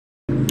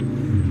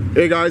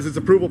Hey guys, it's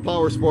Approval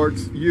Power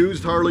Sports,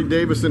 used Harley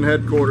Davidson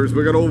headquarters.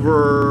 We got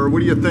over,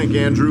 what do you think,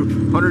 Andrew?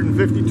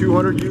 150,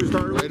 200 used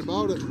Harley? Right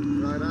about it.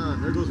 Right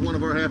on. There goes one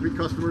of our happy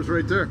customers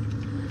right there.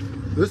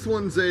 This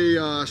one's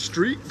a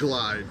Street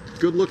Glide.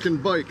 Good looking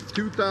bike.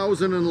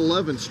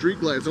 2011 Street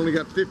Glide. It's only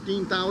got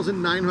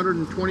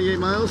 15,928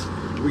 miles.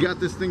 We got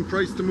this thing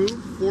priced to move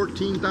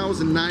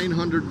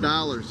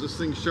 $14,900. This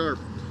thing's sharp.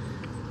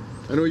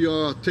 I know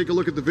you take a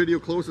look at the video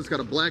close. It's got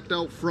a blacked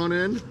out front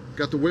end.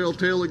 Got the whale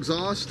tail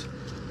exhaust.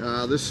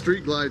 This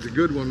Street Glide's a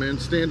good one, man.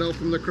 Stand out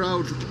from the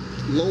crowd.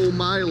 Low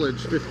mileage,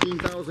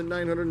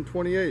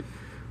 15,928.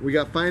 We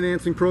got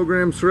financing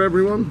programs for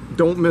everyone.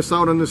 Don't miss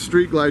out on this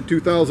Street Glide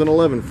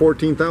 2011,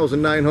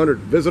 14,900.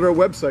 Visit our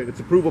website.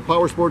 It's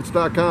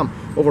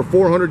approvalpowersports.com. Over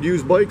 400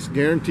 used bikes,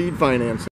 guaranteed financing.